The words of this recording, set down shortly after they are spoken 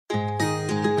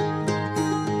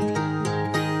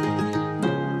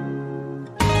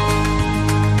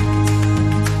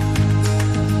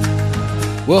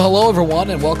Well, hello, everyone,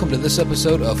 and welcome to this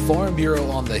episode of Farm Bureau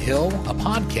on the Hill, a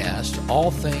podcast,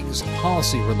 all things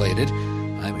policy-related.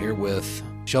 I'm here with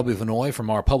Shelby Vannoy from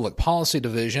our Public Policy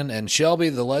Division. And Shelby,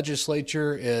 the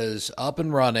legislature is up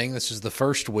and running. This is the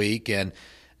first week, and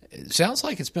it sounds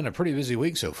like it's been a pretty busy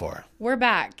week so far. We're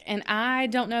back, and I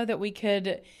don't know that we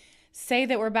could say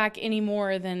that we're back any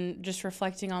more than just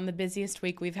reflecting on the busiest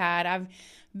week we've had. I've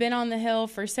been on the Hill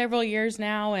for several years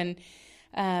now, and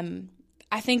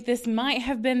I think this might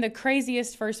have been the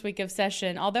craziest first week of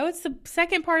session. Although it's the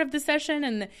second part of the session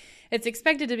and it's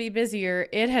expected to be busier,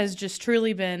 it has just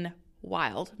truly been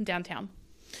wild downtown.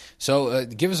 So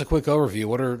give us a quick overview.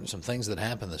 What are some things that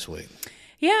happened this week?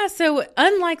 Yeah, so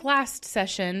unlike last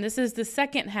session, this is the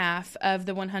second half of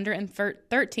the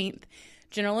 113th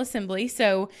General Assembly.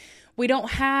 So we don't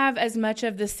have as much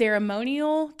of the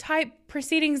ceremonial type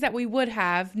proceedings that we would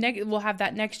have. We'll have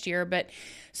that next year, but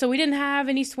so we didn't have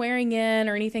any swearing in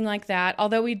or anything like that,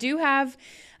 although we do have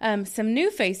some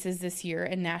new faces this year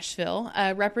in Nashville.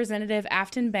 Representative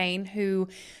Afton Bain, who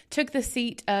took the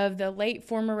seat of the late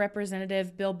former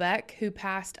Representative Bill Beck, who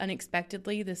passed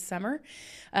unexpectedly this summer.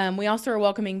 We also are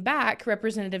welcoming back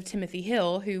Representative Timothy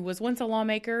Hill, who was once a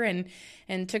lawmaker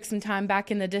and took some time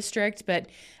back in the district, but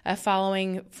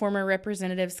following former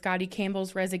Representative Scotty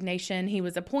Campbell's resignation, he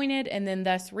was appointed and then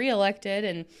thus reelected.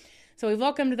 And so we've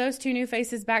welcomed those two new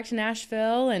faces back to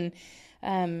Nashville and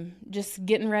just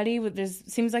getting ready.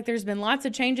 Seems like there's been lots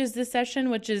of changes this session,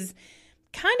 which is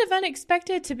kind of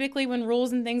unexpected. Typically when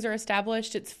rules and things are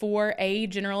established, it's for a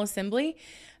General Assembly.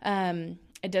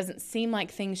 It doesn't seem like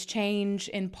things change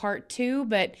in part two,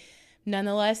 but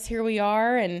nonetheless, here we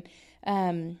are.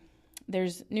 And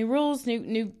there's new rules,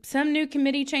 some new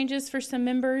committee changes for some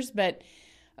members, but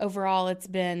overall, it's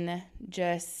been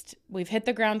just, we've hit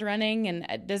the ground running, and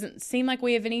it doesn't seem like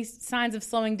we have any signs of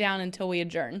slowing down until we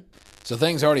adjourn. So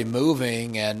things are already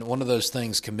moving, and one of those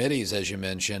things, committees, as you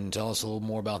mentioned. Tell us a little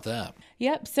more about that.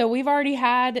 Yep. So we've already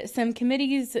had some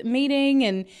committees meeting,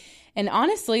 and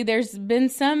honestly, there's been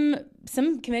some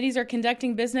committees are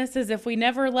conducting business as if we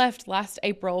never left last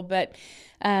April, but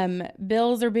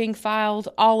bills are being filed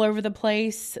all over the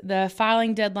place. The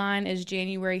filing deadline is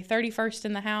January 31st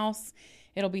in the House.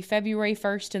 It'll be February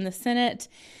 1st in the Senate.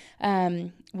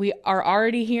 We are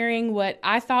already hearing what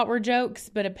I thought were jokes,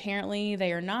 but apparently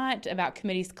they are not, about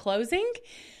committees closing.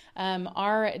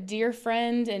 Our dear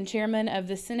friend and chairman of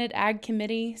the Senate Ag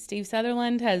Committee, Steve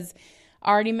Sutherland, has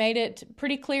already made it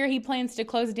pretty clear he plans to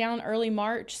close down early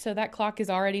March, so that clock is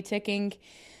already ticking.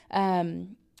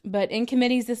 But in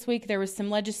committees this week, there was some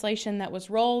legislation that was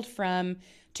rolled from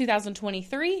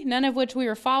 2023, none of which we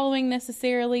were following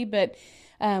necessarily, but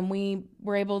we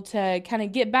were able to kind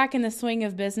of get back in the swing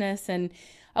of business. And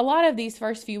a lot of these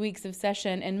first few weeks of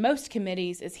session in most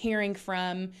committees is hearing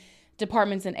from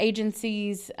departments and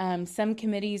agencies. Some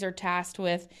committees are tasked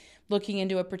with looking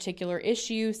into a particular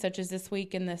issue, such as this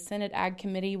week in the Senate Ag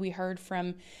Committee. We heard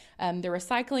from the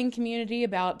recycling community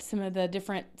about some of the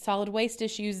different solid waste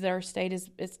issues that our state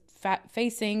is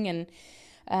facing.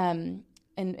 And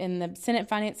in the Senate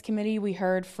Finance Committee, we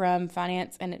heard from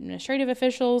finance and administrative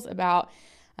officials about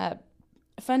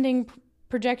funding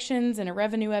projections and a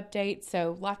revenue update.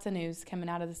 So lots of news coming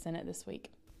out of the Senate this week.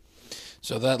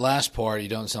 So that last part you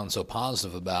don't sound so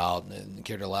positive about.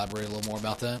 Care to elaborate a little more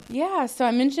about that? Yeah, so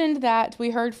I mentioned that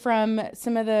we heard from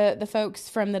some of the folks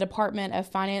from the Department of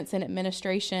Finance and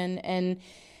Administration, and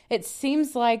it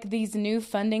seems like these new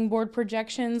funding board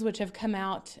projections, which have come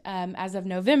out as of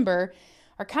November,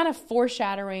 are kind of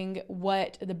foreshadowing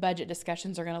what the budget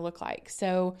discussions are going to look like.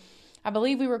 So I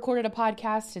believe we recorded a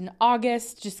podcast in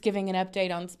August just giving an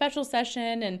update on special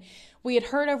session, and we had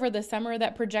heard over the summer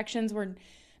that projections were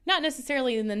not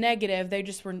necessarily in the negative, they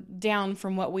just were down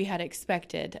from what we had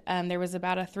expected. There was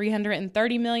about a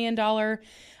 $330 million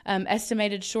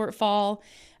estimated shortfall.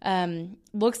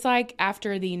 Looks like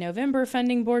after the November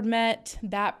funding board met,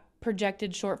 that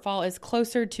projected shortfall is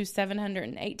closer to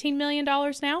 $718 million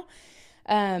now.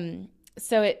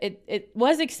 So it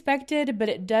was expected, but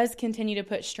it does continue to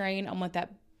put strain on what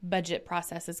that budget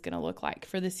process is going to look like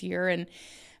for this year.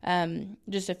 And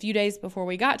just a few days before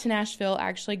we got to Nashville,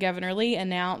 actually, Governor Lee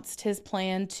announced his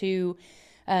plan to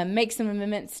make some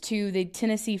amendments to the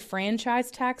Tennessee franchise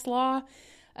tax law.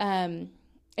 In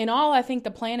all, I think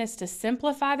the plan is to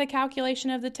simplify the calculation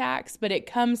of the tax, but it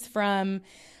comes from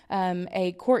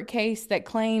a court case that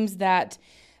claims that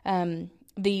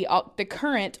the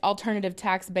current alternative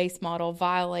tax base model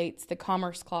violates the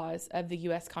Commerce Clause of the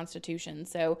U.S. Constitution.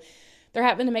 So they're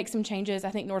having to make some changes. I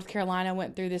think North Carolina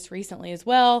went through this recently as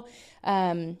well.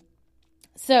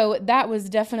 So that was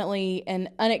definitely an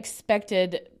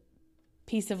unexpected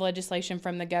piece of legislation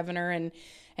from the governor, and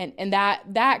And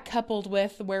that coupled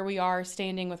with where we are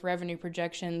standing with revenue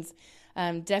projections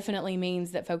definitely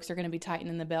means that folks are going to be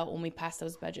tightening the belt when we pass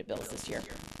those budget bills this year.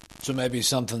 So maybe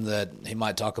something that he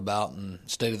might talk about in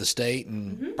State of the State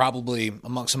and probably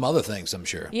among some other things, I'm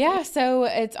sure. Yeah, so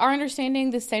it's our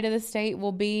understanding the State of the State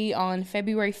will be on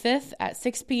February 5th at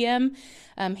 6 p.m.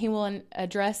 He will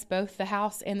address both the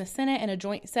House and the Senate in a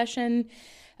joint session.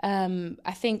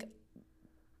 I think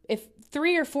if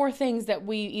 3 or 4 things that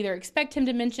we either expect him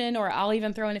to mention, or I'll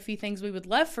even throw in a few things we would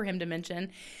love for him to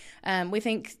mention. We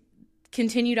think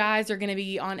continued eyes are going to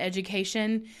be on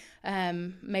education.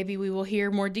 Maybe we will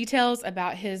hear more details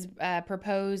about his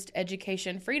proposed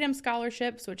education freedom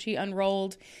scholarships, which he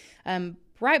unrolled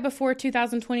right before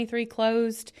 2023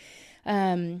 closed.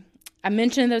 I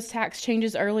mentioned those tax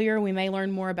changes earlier. We may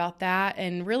learn more about that.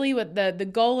 And really what the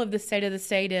goal of the State of the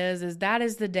State is that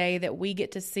is the day that we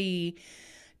get to see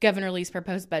Governor Lee's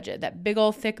proposed budget. That big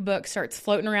old thick book starts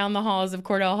floating around the halls of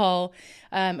Cordell Hall,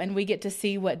 and we get to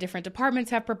see what different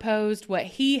departments have proposed, what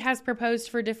he has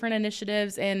proposed for different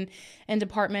initiatives and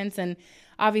departments. And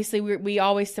obviously, we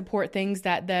always support things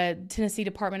that the Tennessee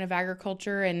Department of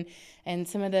Agriculture and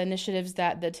some of the initiatives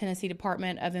that the Tennessee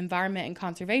Department of Environment and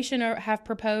Conservation have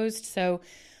proposed. So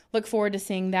look forward to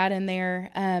seeing that in there.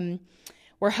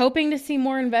 We're hoping to see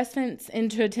more investments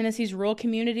into Tennessee's rural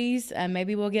communities.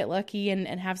 Maybe we'll get lucky and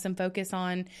have some focus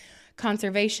on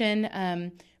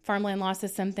conservation. Farmland loss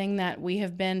is something that we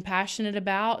have been passionate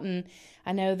about, and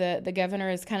I know the governor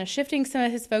is kind of shifting some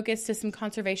of his focus to some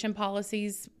conservation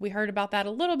policies. We heard about that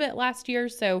a little bit last year,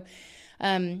 so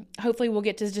hopefully we'll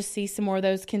get to just see some more of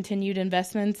those continued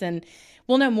investments, and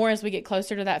we'll know more as we get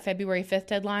closer to that February 5th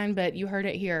deadline, but you heard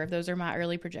it here. Those are my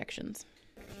early projections.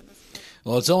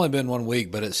 Well, it's only been 1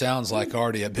 week, but it sounds like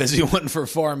already a busy one for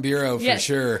Farm Bureau for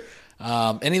sure.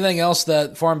 Anything else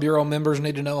that Farm Bureau members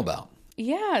need to know about?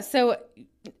 Yeah, so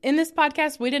in this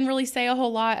podcast, we didn't really say a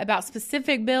whole lot about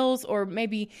specific bills or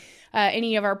maybe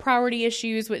any of our priority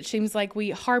issues, which seems like we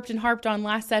harped on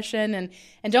last session.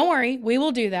 And don't worry, we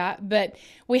will do that. But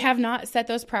we have not set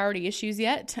those priority issues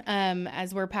yet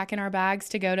as we're packing our bags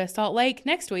to go to Salt Lake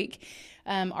next week.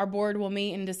 Our board will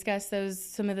meet and discuss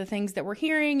some of the things that we're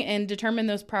hearing and determine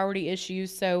those priority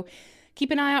issues. So keep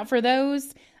an eye out for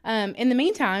those. In the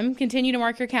meantime, continue to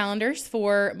mark your calendars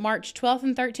for March 12th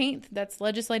and 13th. That's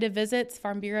legislative visits,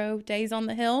 Farm Bureau Days on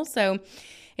the Hill. So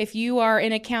if you are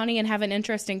in a county and have an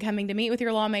interest in coming to meet with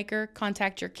your lawmaker,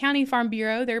 contact your county Farm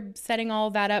Bureau. They're setting all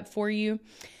of that up for you.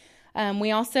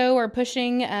 We also are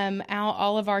pushing out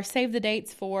all of our save the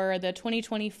dates for the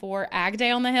 2024 Ag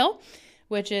Day on the Hill,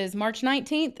 which is March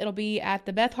 19th. It'll be at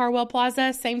the Beth Harwell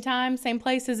Plaza, same time, same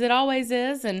place as it always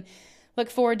is, and look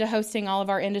forward to hosting all of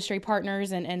our industry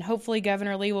partners, and hopefully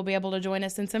Governor Lee will be able to join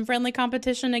us in some friendly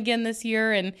competition again this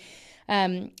year.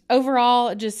 And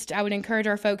overall, I would encourage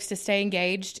our folks to stay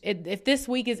engaged. If this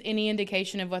week is any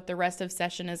indication of what the rest of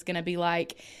session is going to be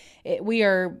like, we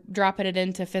are dropping it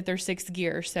into 5th or 6th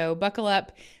gear. So buckle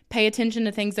up, pay attention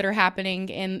to things that are happening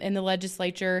in the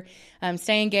legislature,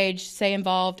 stay engaged, stay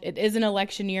involved. It is an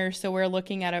election year, so we're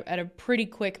looking at a pretty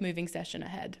quick moving session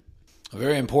ahead. A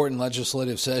very important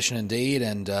legislative session indeed,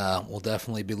 and we'll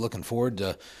definitely be looking forward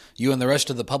to you and the rest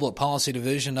of the Public Policy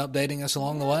Division updating us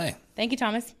along the way. Thank you,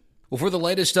 Thomas. Well, for the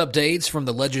latest updates from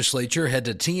the legislature, head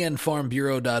to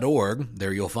tnfarmbureau.org.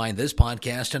 There you'll find this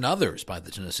podcast and others by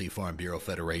the Tennessee Farm Bureau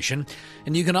Federation.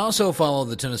 And you can also follow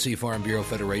the Tennessee Farm Bureau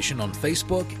Federation on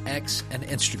Facebook, X, and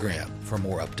Instagram for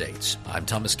more updates. I'm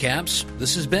Thomas Capps.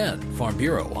 This has been Farm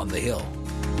Bureau on the Hill.